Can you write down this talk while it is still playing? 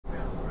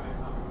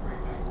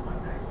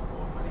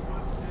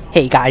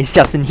Hey guys,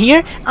 Justin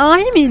here.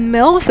 I'm in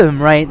Meltham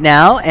right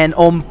now and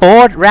on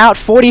board Route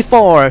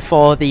 44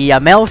 for the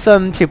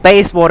Meltham to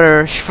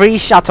Bayswater free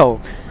shuttle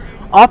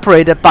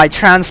operated by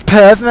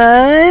Transperth,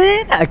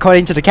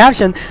 according to the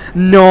caption,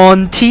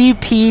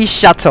 non-TP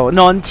shuttle,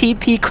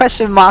 non-TP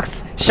question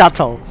marks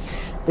shuttle,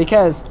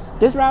 because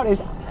this route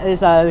is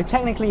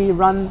technically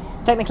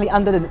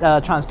under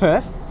the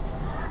Transperth,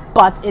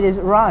 but it is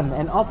run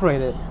and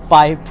operated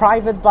by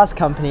private bus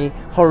company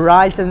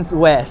Horizons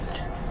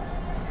West.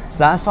 So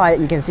that's why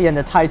you can see in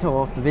the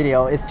title of the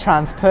video is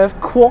Transperth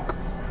Quark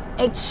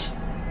H,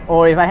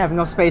 or if I have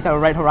no space I will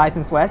write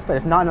Horizons West, but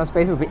if not enough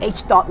space it will be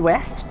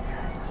H.West.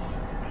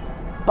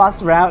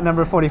 Bus route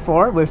number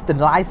 44 with the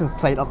license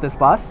plate of this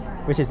bus,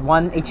 which is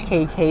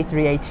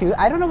 1HKK382.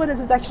 I don't know whether this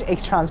is actually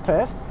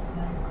Transperth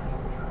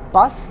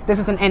bus. This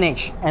is an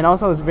NH, and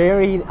also it's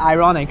very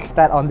ironic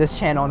that on this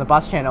channel, on the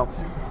bus channel,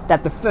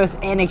 that the first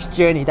NH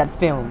journey that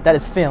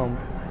is filmed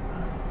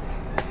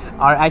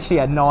are actually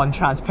a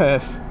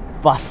non-Transperth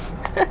bus.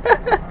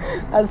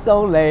 That's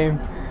so lame.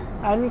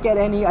 I didn't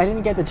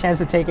get the chance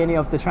to take any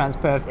of the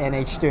Transperth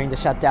NH during the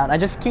shutdown. I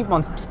just keep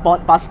on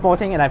bus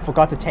spotting and I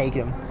forgot to take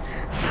them.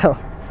 So,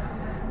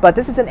 but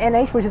this is an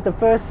NH, which is the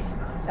first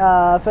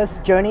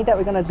journey that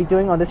we're gonna be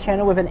doing on this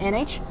channel with an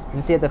NH. You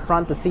can see at the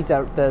front, the seats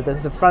are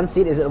the front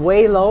seat is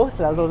way low,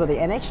 so that's also the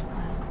NH.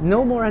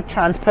 No more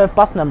Transperth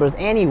bus numbers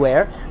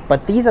anywhere,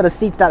 but these are the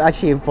seats that are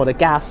actually for the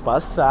gas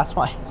bus, so that's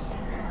why.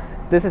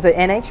 This is an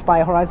NH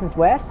by Horizons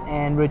West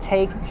and we'll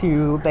take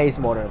to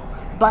Bayswater.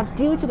 But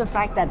due to the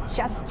fact that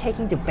just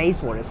taking to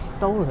Bayswater is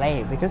so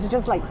lame, because it's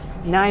just like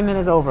 9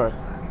 minutes over.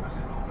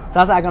 So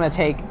that's why I'm gonna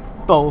take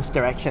both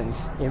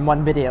directions in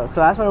one video.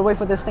 So that's why we'll wait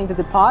for this thing to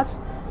depart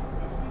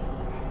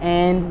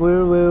and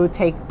we will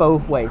take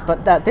both ways.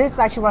 But this is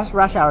actually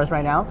rush hours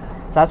right now.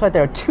 So that's why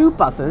there are two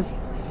buses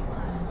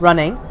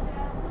running.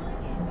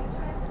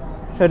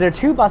 So there are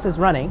two buses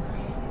running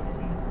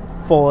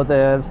for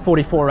the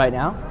 44 right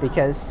now,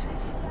 because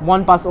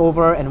one bus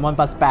over and one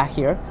bus back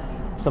here.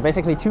 So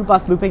basically two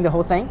bus looping the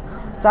whole thing.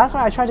 So that's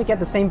why I try to get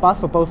the same bus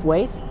for both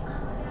ways,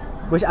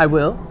 which I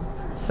will.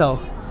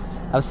 So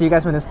I'll see you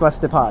guys when this bus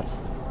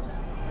departs.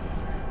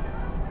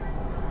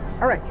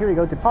 Alright, here we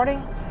go,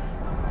 departing.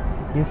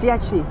 You can see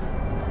actually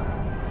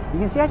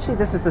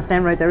this is the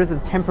stand right there. This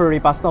is a temporary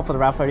bus stop for the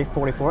Route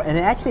 44, and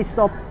it actually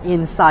stopped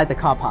inside the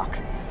car park.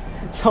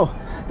 So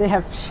they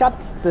have shut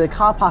the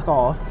car park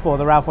off for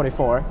the Route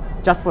 44,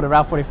 just for the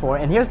Route 44,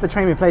 and here's the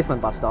train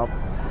replacement bus stop.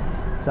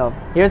 So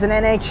here's an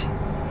NH.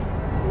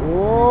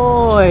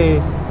 Oi!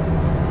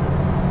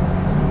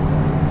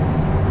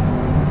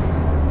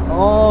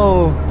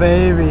 Oh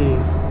baby,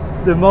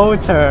 the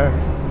motor.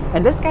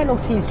 And this guy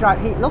looks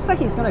like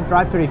he's gonna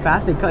drive pretty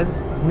fast, because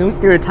no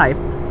stereotype,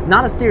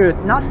 not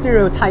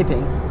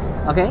stereotyping,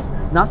 okay?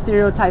 Not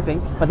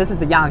stereotyping, but this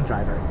is a young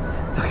driver,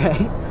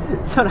 okay?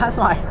 So that's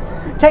why,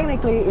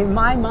 technically, in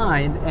my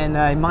mind and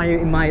in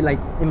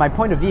my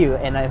point of view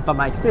and from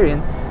my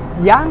experience,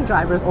 young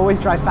drivers always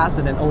drive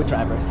faster than old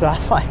drivers. So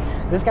that's why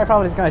this guy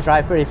probably is going to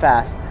drive pretty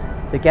fast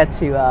to get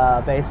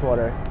to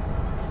Bayswater.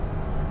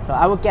 So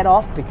I will get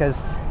off,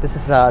 because this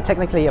is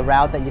technically a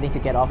route that you need to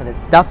get off, and it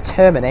does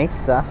terminate.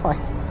 So that's why.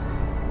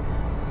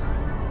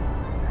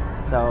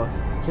 So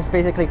just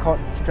basically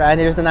and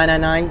there's the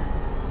 999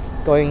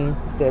 going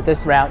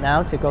this route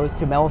now goes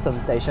to Meltham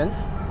Station.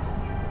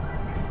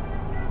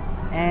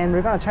 And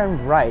we're gonna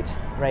turn right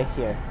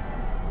here.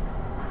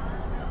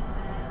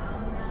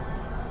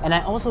 And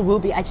I also will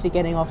be actually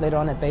getting off later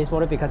on at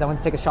Bayswater, because I want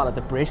to take a shot at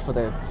the bridge for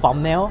the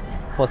thumbnail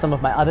for some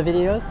of my other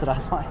videos, so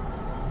that's why.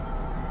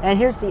 And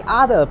here's the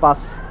other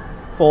bus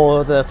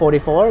for the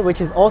 44,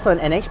 which is also an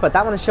NH, but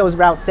that one shows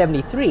Route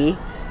 73,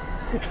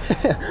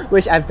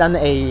 which I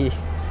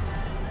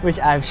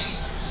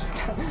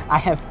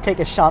have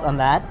taken a shot on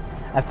that.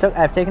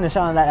 I've taken a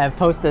shot on that. I've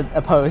posted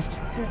a post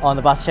on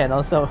the bus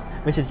channel, so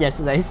which is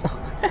yesterday. So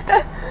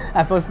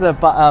I posted a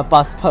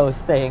bus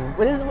post saying,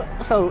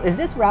 is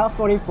this Route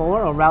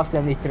 44 or Route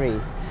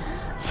 73?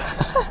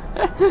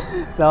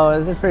 So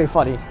this is pretty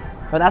funny.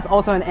 But that's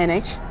also an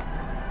NH.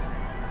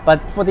 But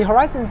for the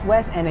Horizons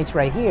West NH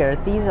right here,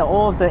 these are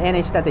all of the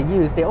NH that they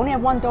use. They only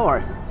have one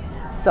door.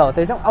 So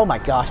they don't, oh my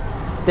gosh,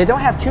 they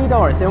don't have two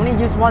doors. They only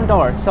use one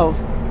door. So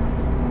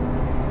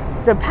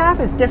the path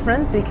is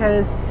different,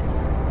 because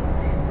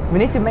we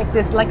need to make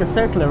this like a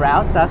circular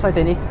route, so that's why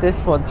they need this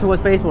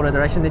towards Bayswater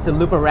direction. They need to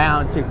loop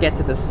around to get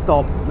to the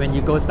stop. When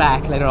you goes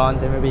back later on,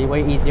 it will be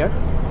way easier.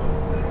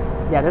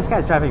 Yeah, this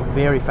guy's driving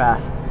very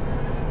fast.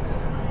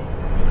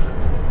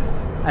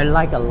 I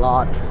like a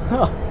lot.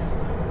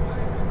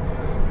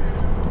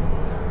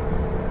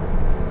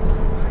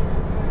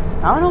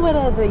 I don't know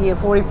whether the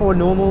 44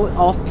 normal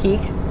off-peak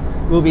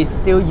will be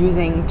still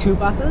using two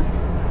buses.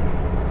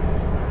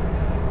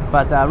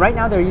 But right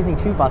now they're using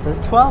two buses,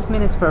 12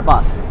 minutes per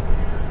bus.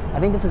 I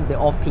think this is the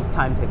off-peak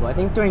timetable. I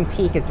think during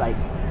peak it's like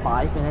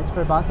 5 minutes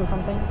per bus or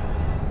something.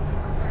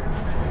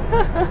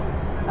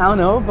 I don't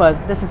know,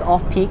 but this is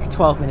off-peak,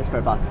 12 minutes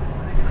per bus.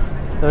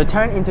 So we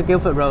turn into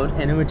Guildford Road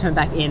and then we turn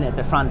back in at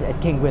the front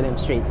at King William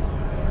Street.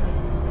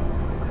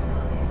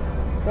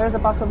 There's a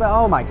bus over.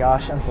 Oh my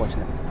gosh,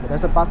 unfortunate.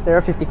 There's a bus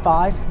there,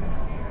 55.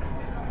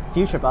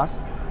 Future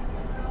bus.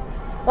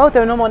 Oh,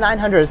 there are no more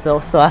 900s though,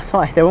 so that's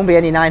why there won't be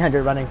any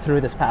 900 running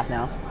through this path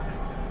now.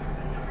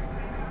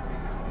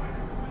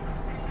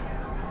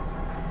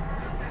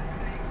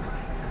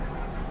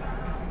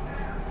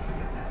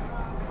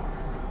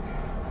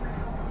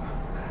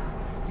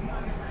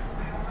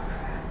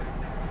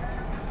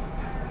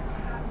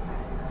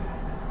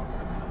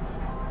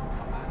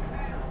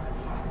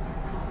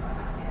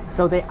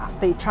 So they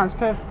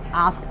Transperth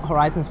asked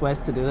Horizons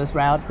West to do this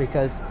route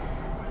because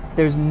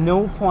there's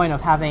no point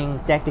of having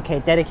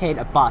dedicate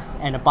a bus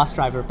and a bus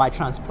driver of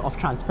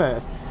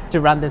Transperth to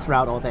run this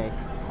route all day.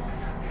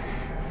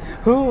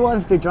 Who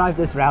wants to drive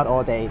this route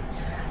all day?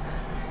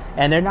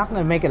 And they're not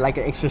going to make it like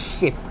an extra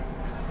shift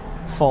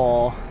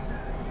for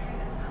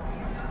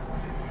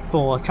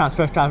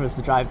Transperth drivers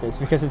to drive this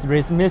because it's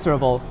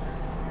miserable.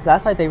 So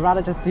that's why they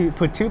rather just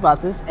put 2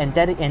 buses and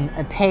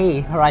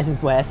pay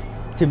Horizons West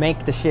to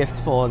make the shift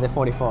for the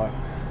 44.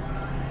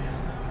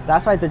 So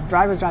that's why the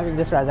driver driving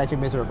this route is actually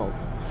miserable.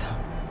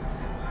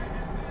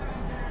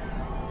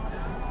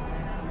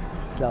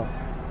 So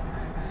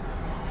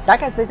that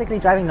guy's basically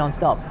driving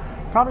non-stop.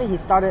 Probably he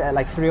started at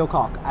like 3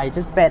 o'clock. I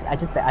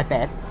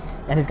bet,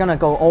 and he's gonna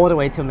go all the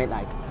way till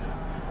midnight.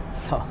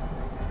 So,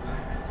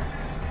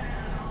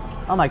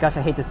 oh my gosh,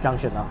 I hate this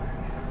junction now.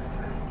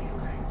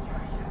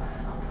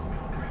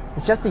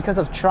 It's just because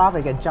of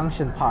traffic at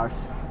Junction Park.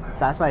 So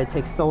that's why it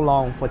takes so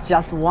long for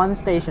just one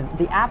station.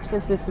 The app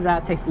says this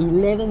route takes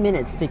 11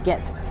 minutes to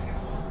get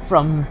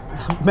from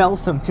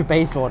Meltham to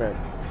Bayswater.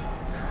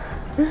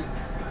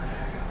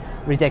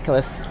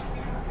 Ridiculous.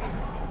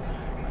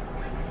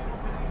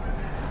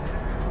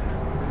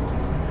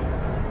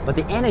 But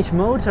the NH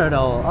motor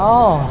though,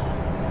 oh.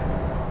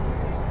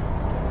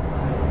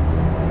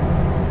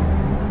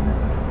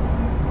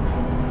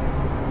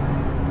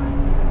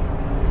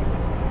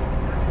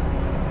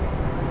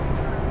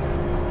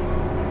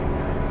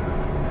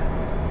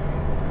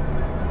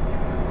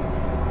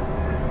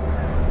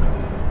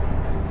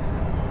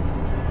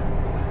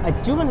 I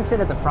do want to sit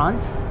at the front,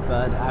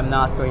 but I'm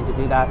not going to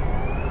do that.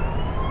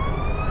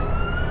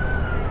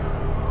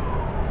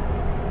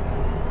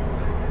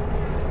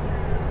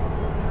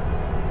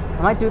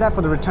 I might do that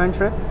for the return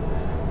trip.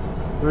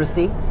 We'll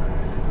see.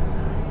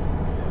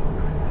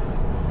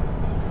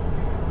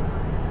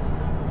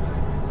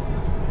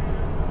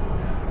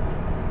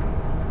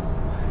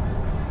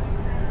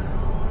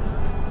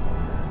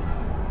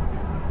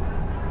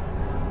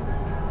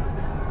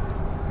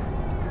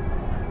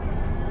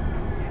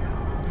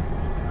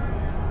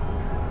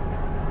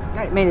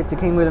 Alright, made it to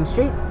King William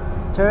Street.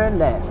 Turn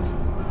left.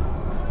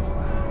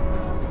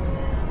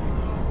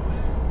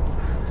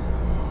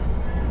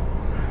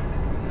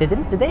 Did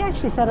they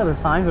actually set up a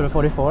sign for the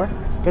 44?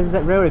 Because it's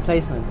at rail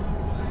replacement.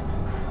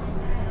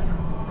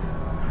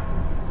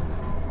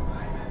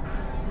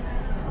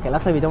 Okay,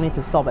 luckily we don't need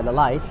to stop at the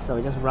light, so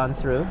we just run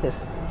through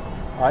this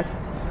arc.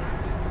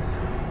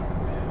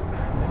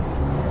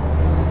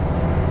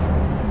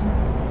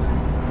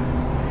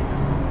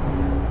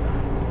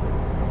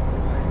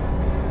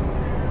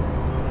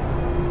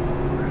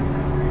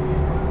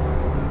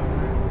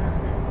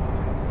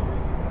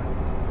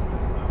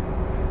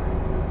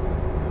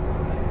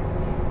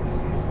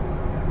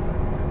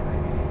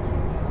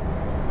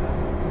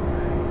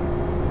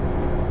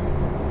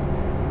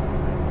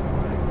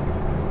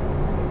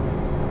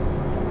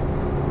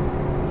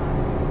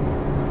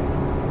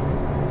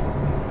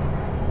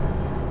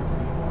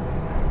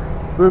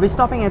 We'll be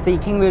stopping at the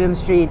King William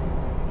Street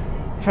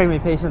train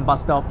replacement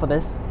bus stop for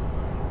this.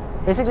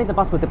 Basically the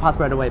bus will depart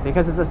right away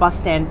because it's a bus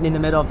stand in the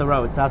middle of the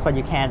road, so that's why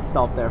you can't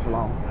stop there for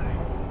long.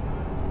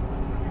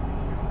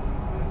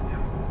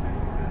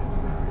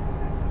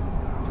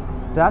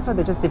 That's why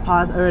they just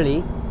depart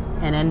early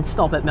and then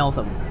stop at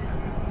Meltham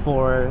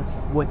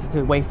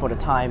to wait for the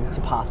time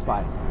to pass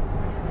by.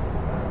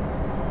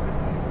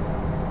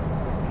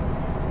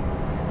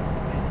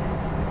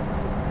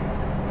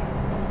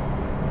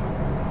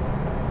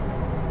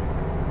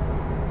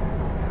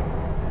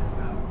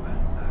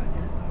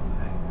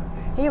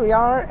 Here we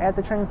are at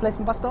the train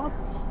replacement bus stop.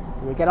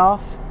 We'll get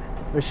off,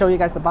 we'll show you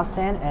guys the bus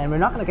stand, and we're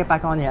not going to get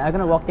back on here. I'm going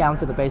to walk down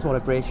to the Bayswater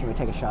Bridge and we'll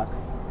take a shot.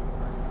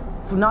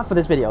 Not for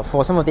this video,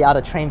 for some of the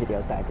other train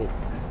videos that I did.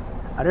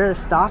 Are there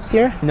stops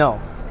here? No.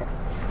 Okay.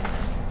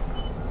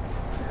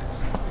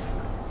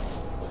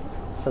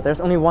 So there's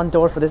only one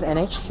door for this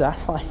NH, so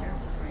that's why.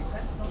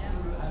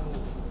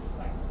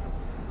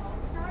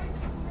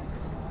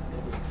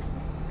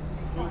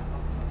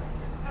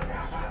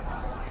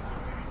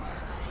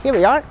 Here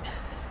we are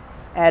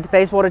at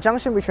Bayswater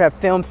Junction, which we have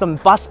filmed some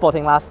bus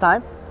spotting last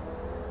time.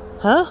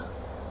 Huh?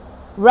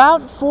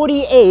 Route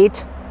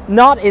 48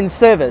 not in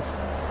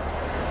service.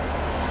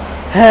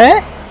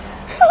 Huh?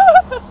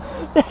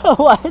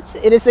 What?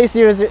 It says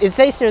 000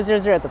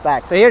 at the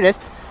back. So here it is.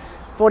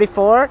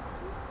 44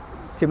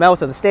 to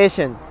Meltham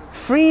Station.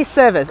 Free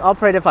service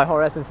operated by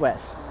Horizons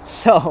West.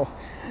 So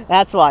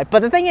that's why. But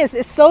the thing is,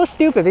 it's so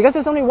stupid because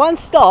there's only one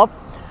stop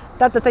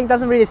that the thing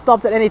doesn't really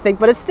stop at anything,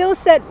 but it still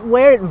said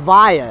where it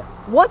via.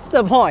 What's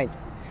the point?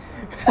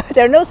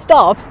 There are no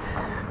stops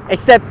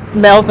except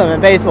Meltham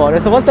and Bayswater,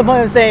 so what's the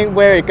point of saying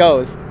where it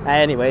goes?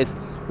 Anyways,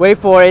 wait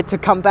for it to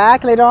come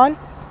back later on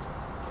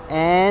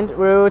and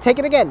we'll take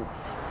it again.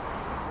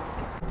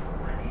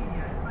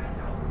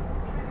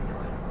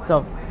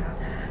 So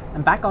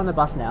I'm back on the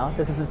bus now.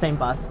 This is the same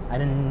bus. I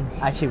didn't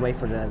actually wait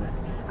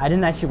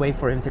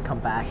for him to come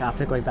back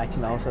after going back to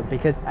Meltham,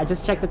 because I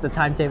just checked at the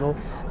timetable.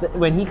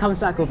 When he comes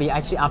back, it will be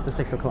actually after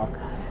 6 o'clock.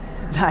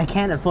 So I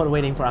can't afford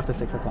waiting for after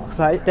 6 o'clock.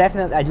 So I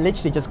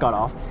literally just got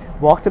off,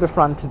 walked to the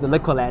front to the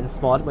Liquorland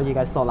spot, what you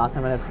guys saw last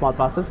time when I had spot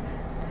buses,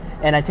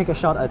 and I take a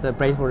shot at the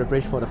Bayswater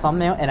Bridge for the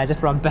thumbnail, and I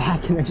just run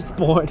back and I just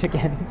board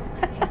again.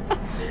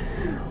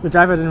 The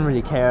driver didn't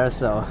really care,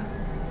 so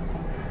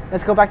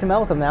let's go back to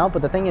Meltham now.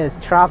 But the thing is,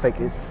 traffic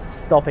is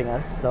stopping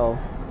us, so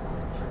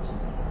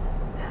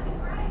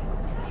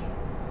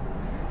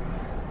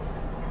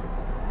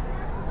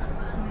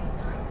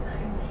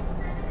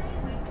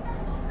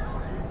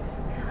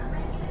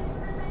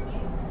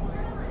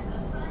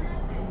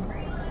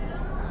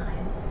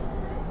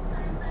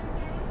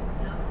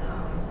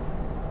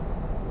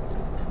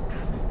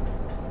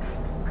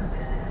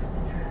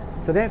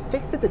they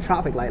fixed the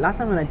traffic light. Last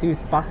time when I do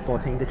bus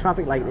spotting, the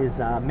traffic light is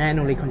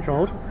manually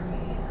controlled.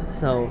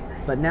 So,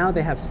 but now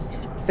they have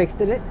fixed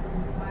it.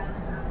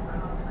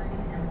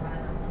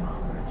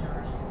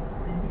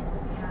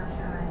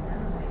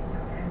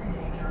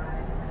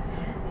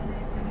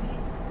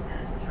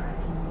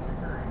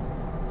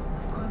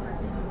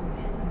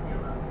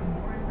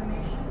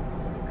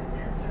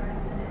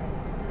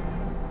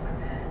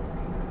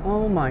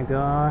 Oh my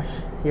gosh.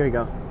 Here we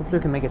go. Hopefully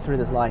we can make it through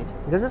this light.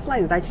 Because this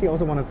light is actually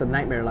also one of the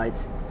nightmare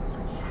lights.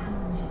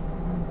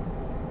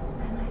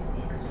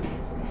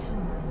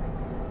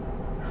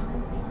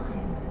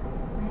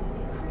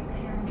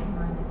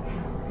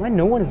 Why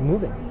no one is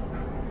moving?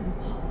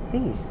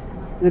 Please.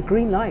 The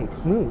green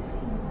light. Move.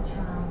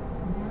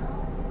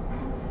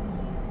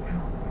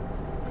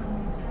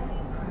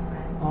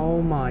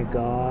 Oh my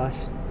gosh.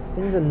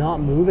 Things are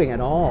not moving at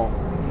all.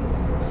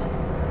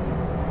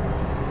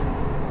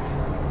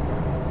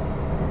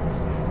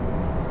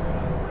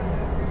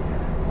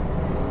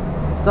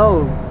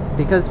 So,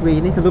 because we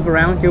need to loop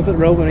around Guildford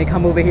Road when we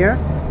come over here,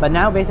 but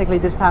now basically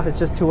this path is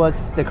just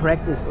towards the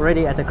correct, is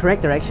already at the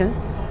correct direction,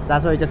 so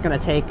that's why we're just going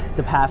to take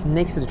the path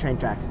next to the train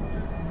tracks.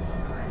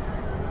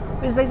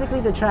 It's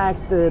basically the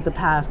tracks, the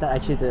path that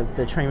actually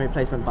the train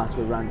replacement bus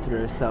will run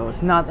through, so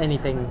it's not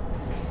anything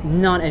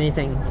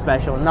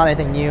special, not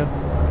anything new.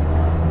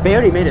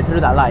 Barely made it through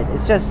that light.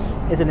 It's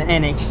an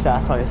NH, so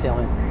that's why we're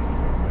filming.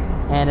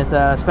 And it's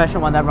a special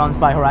one that runs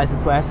by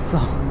Horizons West, so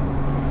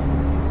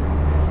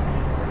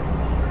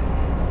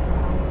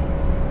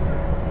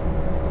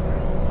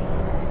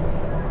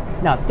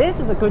now this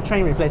is a good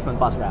train replacement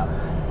bus route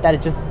that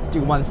it just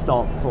do one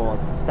stop for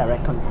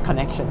direct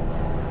connection.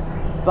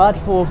 But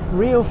for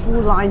real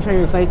full line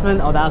train replacement,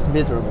 oh, that's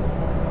miserable.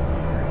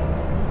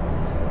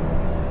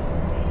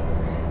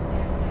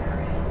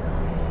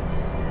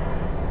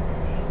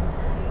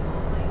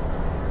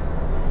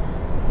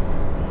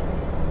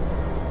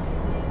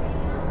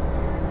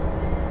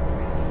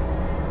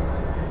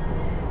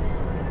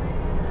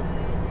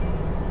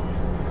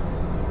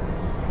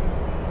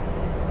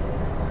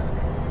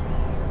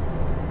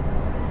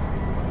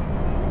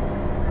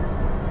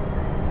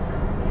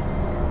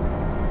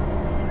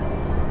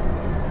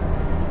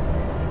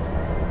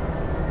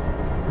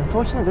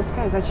 Unfortunately, this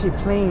guy is actually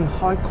playing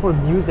hardcore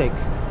music.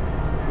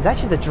 It's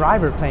actually the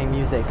driver playing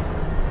music.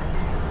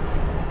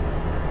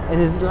 It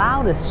is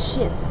loud as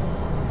shit.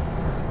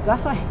 So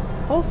that's why,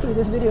 hopefully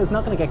this video is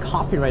not going to get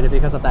copyrighted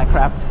because of that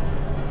crap.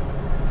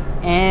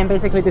 And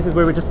basically this is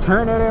where we just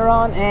turned earlier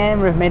on,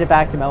 and we've made it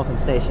back to Meltham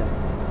Station.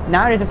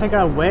 Now I need to figure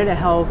out where the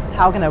hell,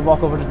 how can I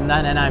walk over to the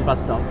 999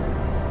 bus stop.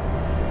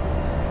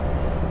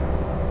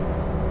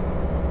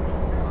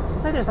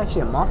 Looks like there's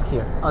actually a mosque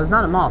here. Oh, it's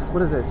not a mosque.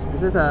 What is this?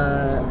 Is it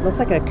a... looks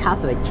like a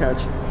Catholic church.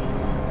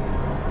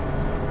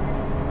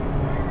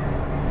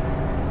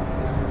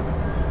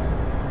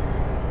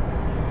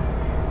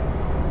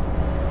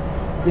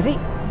 You see,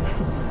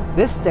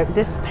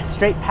 this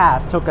straight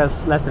path took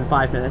us less than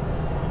 5 minutes.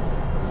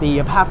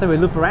 The path that we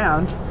loop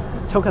around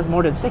took us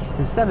more than 6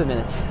 to 7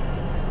 minutes.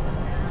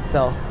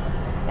 So,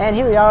 and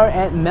here we are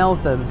at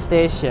Meltham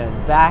Station,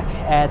 back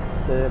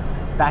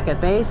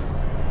at base.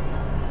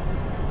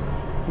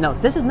 No,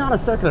 this is not a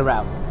circular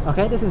route,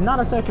 okay? This is not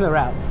a circular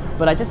route,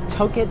 but I just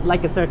took it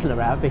like a circular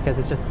route because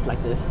it's just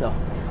like this, so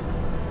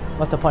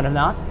what's the point of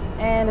not?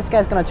 And this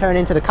guy's gonna turn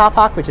into the car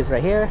park, which is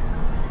right here.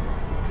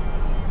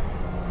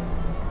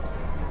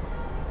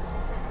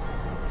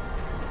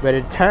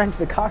 Ready to turn to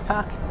the car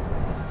park.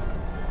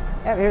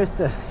 Yeah, here's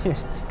the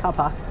car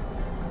park.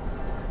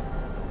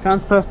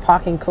 Transperth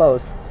parking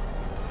closed.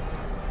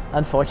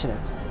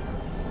 Unfortunate.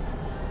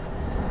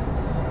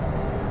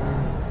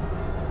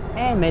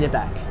 And made it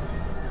back.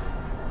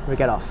 We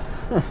get off.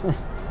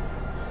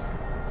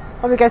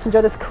 Hope you guys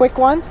enjoyed this quick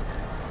one.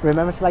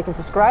 Remember to like and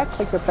subscribe,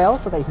 click the bell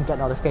so that you can get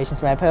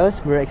notifications when I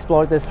post. We'll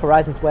explore this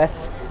Horizons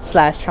West /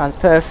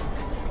 Transperth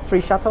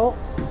free shuttle,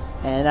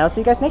 and I'll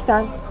see you guys next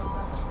time.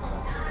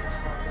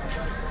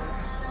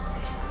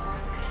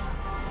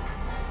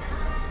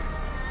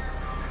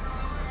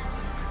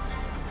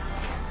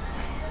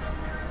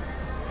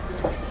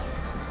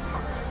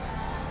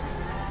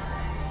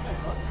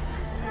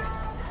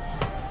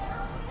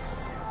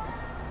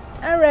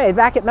 Alright,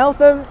 back at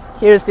Meltham.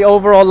 Here's the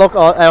overall look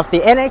of the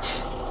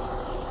NH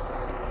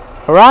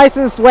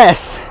Horizons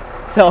West.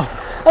 So,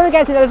 hope you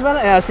guys enjoyed this one,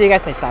 and I'll see you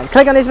guys next time.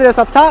 Click on these videos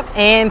up top,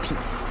 and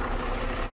peace.